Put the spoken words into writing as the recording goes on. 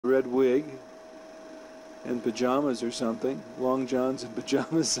red wig and pajamas or something, long johns and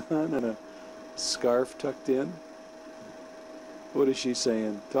pajamas on, and a scarf tucked in. What is she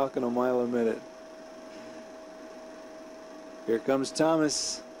saying? Talking a mile a minute. Here comes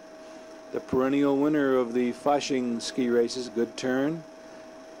Thomas, the perennial winner of the Fasching ski races. Good turn.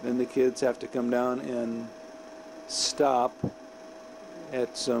 Then the kids have to come down and stop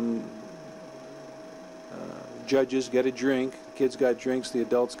at some judges, get a drink. The kids got drinks, the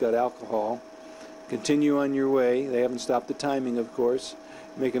adults got alcohol. Continue on your way. They haven't stopped the timing, of course.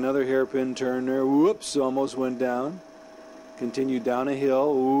 Make another hairpin turn there. Whoops, almost went down. Continue down a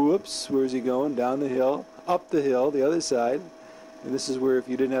hill. Whoops, where's he going? Down the hill, up the hill, the other side. And this is where if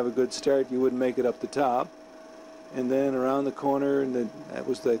you didn't have a good start, you wouldn't make it up the top. And then around the corner, and that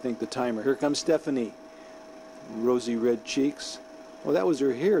was, I think, the timer. Here comes Stephanie. Rosy red cheeks. Well, that was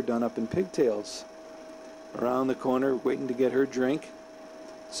her hair done up in pigtails. Around the corner, waiting to get her drink.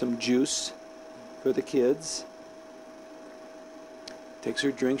 Some juice for the kids. Takes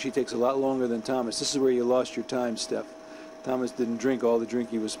her drink. She takes a lot longer than Thomas. This is where you lost your time, Steph. Thomas didn't drink all the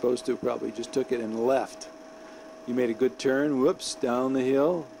drink he was supposed to. Probably just took it and left. You made a good turn. Whoops, down the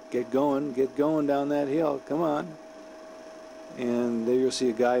hill. Get going down that hill. Come on. And there you'll see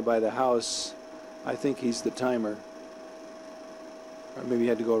a guy by the house. I think he's the timer. Or maybe he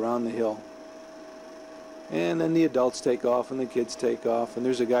had to go around the hill. And then the adults take off and the kids take off. And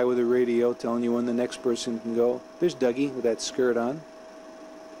there's a guy with a radio telling you when the next person can go. There's Dougie with that skirt on.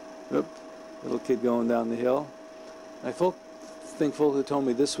 Oop, little kid going down the hill. I think folk had told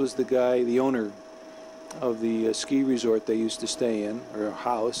me this was the guy, the owner of the ski resort they used to stay in, or a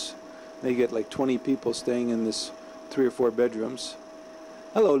house. They get like 20 people staying in this 3 or 4 bedrooms.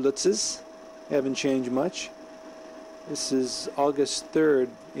 Hello, Lutzes. Haven't changed much. This is August 3rd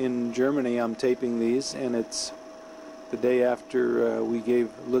in Germany. I'm taping these, and it's the day after we gave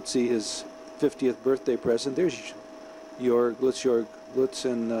Lutzy his 50th birthday present. There's Lutz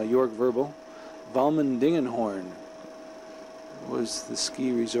and Jörg Verbal. Valmendingenhorn was the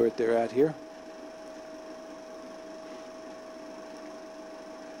ski resort they're at here.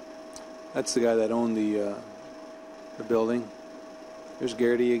 That's the guy that owned the building. There's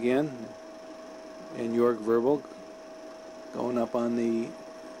Gertie again, and Jörg Verbal going up on the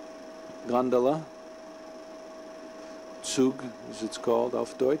gondola. Zug, as it's called,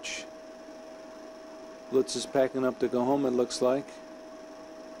 auf Deutsch. Lutz is packing up to go home, it looks like.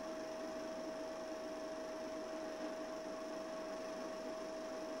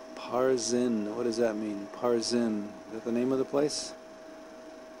 Parzin, what does that mean? Parzin, is that the name of the place?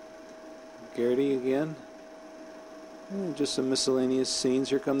 Gertie again. And just some miscellaneous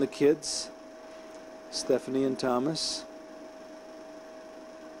scenes. Here come the kids. Stephanie and Thomas.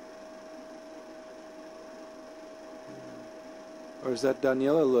 Or is that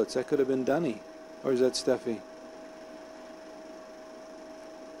Daniela Lutz? That could have been Dunny. Or is that Steffi?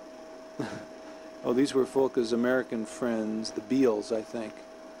 Oh, these were Folka's American friends, the Beals, I think.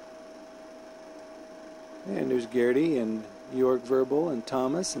 And there's Gertie and Jörg Verbal and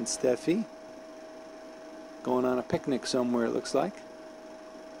Thomas and Steffi. Going on a picnic somewhere, it looks like.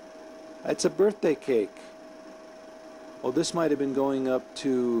 It's a birthday cake. Oh, this might have been going up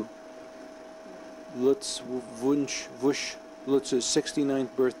to Lutz Wusch Lutz's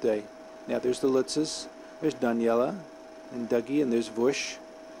 69th birthday. Yeah, there's the Lutzes. There's Daniela and Dougie, and there's Wusch.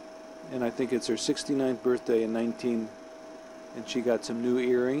 And I think it's her 69th birthday in 19. And she got some new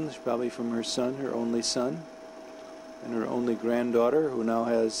earrings, probably from her son, her only son, and her only granddaughter, who now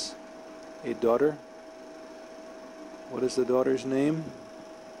has a daughter. What is the daughter's name?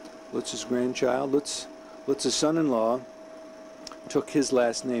 Lutz's grandchild. Lutz's son-in-law took his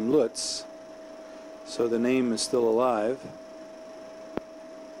last name, Lutz, so the name is still alive.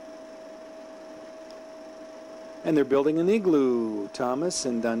 And they're building an igloo. Thomas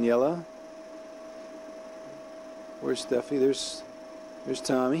and Daniela. Where's Steffi? There's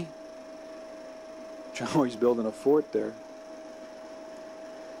Tommy. He's building a fort there.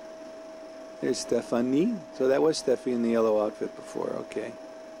 There's Stephanie. So that was Steffi in the yellow outfit before. Okay.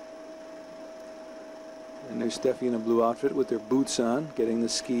 And there's Steffi in a blue outfit with their boots on, getting the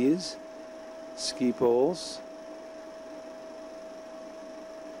skis, ski poles.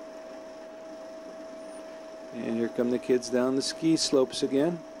 And here come the kids down the ski slopes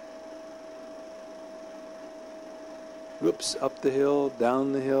again. Whoops, up the hill,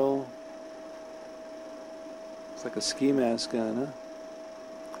 down the hill. It's like a ski mask on, huh?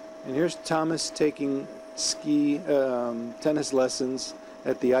 And here's Thomas taking tennis lessons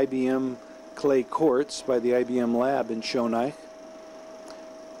at the IBM clay courts by the IBM lab in Schonach.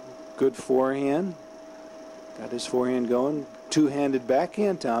 Good forehand. Got his forehand going. two-handed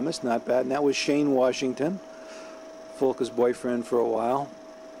backhand, Thomas. Not bad. And that was Shane Washington, Folke's boyfriend for a while.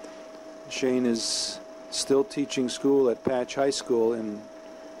 Shane is still teaching school at Patch High School in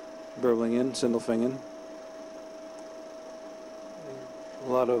Berlingen, Sindelfingen.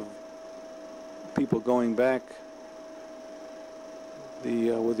 A lot of people going back.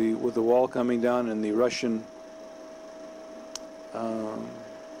 With the wall coming down and the Russian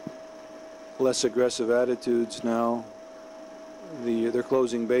less aggressive attitudes now, they're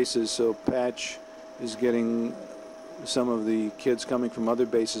closing bases, so Patch is getting some of the kids coming from other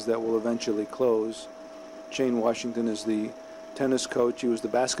bases that will eventually close. Shane Washington is the tennis coach. He was the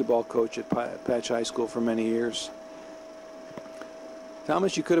basketball coach at Patch High School for many years.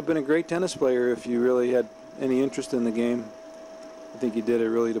 Thomas, you could have been a great tennis player if you really had any interest in the game. I think he did it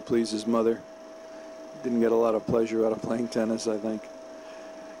really to please his mother. Didn't get a lot of pleasure out of playing tennis, I think.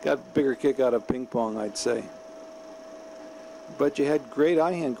 Got a bigger kick out of ping pong, I'd say. But you had great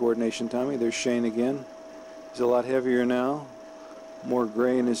eye-hand coordination, Tommy. There's Shane again. He's a lot heavier now. More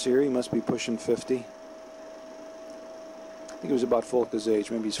gray in his hair. He must be pushing 50. I think he was about Folke's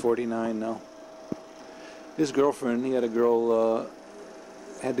age. Maybe he's 49 now. His girlfriend, he had a girl,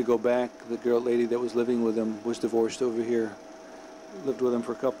 had to go back. The lady that was living with him was divorced over here. Lived with him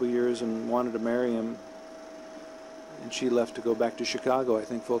for a couple of years and wanted to marry him. And she left to go back to Chicago, I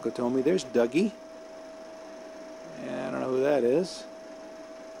think Folke told me. There's Dougie. Yeah, I don't know who that is.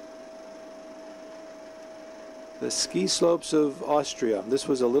 The ski slopes of Austria. This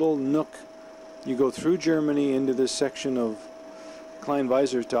was a little nook. You go through Germany into this section of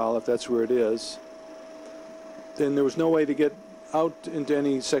KleinWeisertal, if that's where it is. Then there was no way to get out into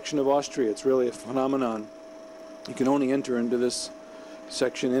any section of Austria. It's really a phenomenon. You can only enter into this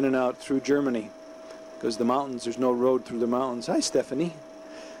section in and out through Germany because the mountains, there's no road through the mountains. Hi, Stephanie.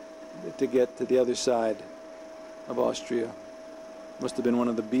 To get to the other side of Austria. Must have been one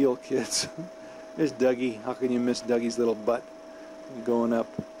of the Beale kids. There's Dougie. How can you miss Dougie's little butt going up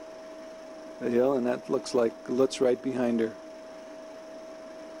the hill? And that looks like Lutz right behind her.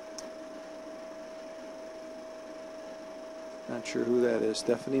 Not sure who that is.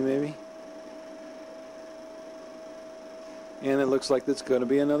 Stephanie, maybe? And it looks like there's going to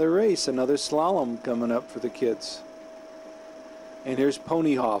be another race, another slalom coming up for the kids. And here's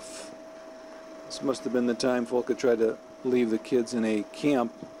Ponyhof. This must have been the time Folke tried to leave the kids in a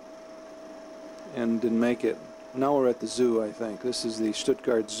camp and didn't make it. Now we're at the zoo, I think. This is the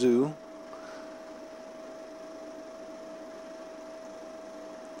Stuttgart Zoo.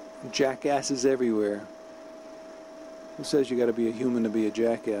 Jackasses everywhere. Who says you got to be a human to be a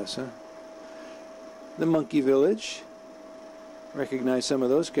jackass, huh? The Monkey Village. Recognize some of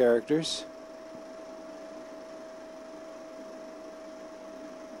those characters.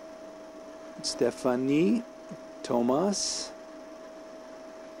 Stephanie, Thomas.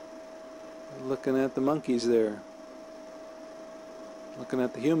 Looking at the monkeys there. Looking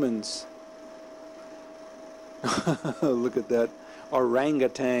at the humans. Look at that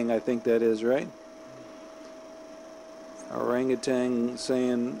orangutan, I think that is, right? Orangutan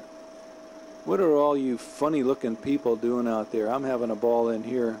saying, "What are all you funny looking people doing out there? I'm having a ball in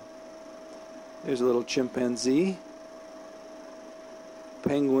here." There's a little chimpanzee.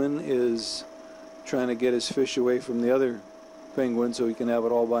 Penguin is trying to get his fish away from the other penguin so he can have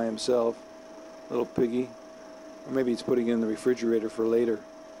it all by himself. Little piggy. Or maybe he's putting it in the refrigerator for later.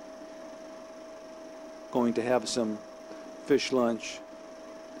 Going to have some fish lunch.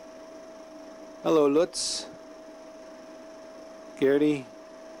 Hello, Lutz. Gertie.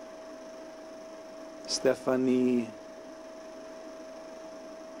 Stephanie.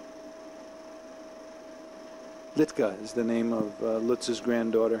 Litka is the name of Lutz's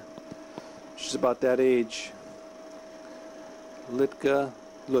granddaughter. She's about that age. Litka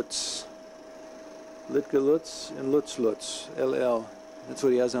Lutz. Litka Lutz and Lutz Lutz. LL. That's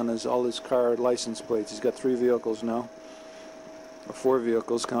what he has on all his car license plates. He's got 3 vehicles now. Or 4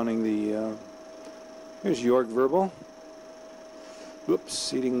 vehicles counting the... Here's York Verbal.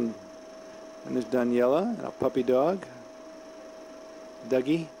 Whoops, eating... And there's Daniela, and a puppy dog.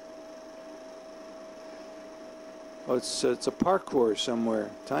 Dougie. Oh, it's a parkour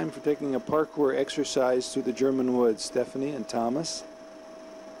somewhere. Time for taking a parkour exercise through the German woods. Stephanie and Thomas.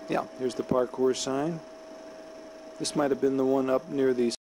 Yeah, here's the parkour sign. This might have been the one up near the